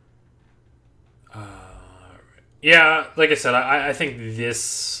 Yeah, like I said, I think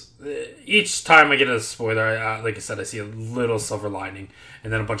this... Each time I get a spoiler, like I said, I see a little silver lining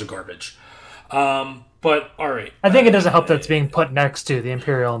and then a bunch of garbage. But, alright. I think it doesn't help that it's being put next to the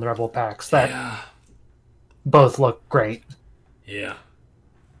Imperial and the Rebel packs that Yeah. both look great. Yeah.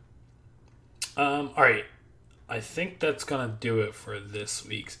 Alright. I think that's gonna do it for this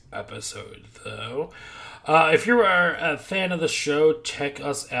week's episode, though. If you are a fan of the show, check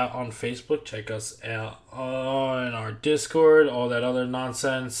us out on Facebook. Check us out on our Discord. All that other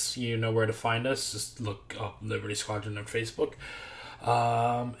nonsense. You know where to find us. Just look up Liberty Squadron on Facebook.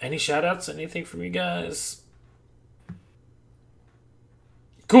 Any shout-outs? Anything from you guys?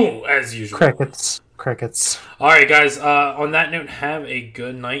 Cool, as usual. Crickets. Alright, guys. On that note, have a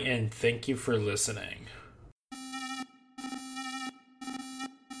good night, and thank you for listening.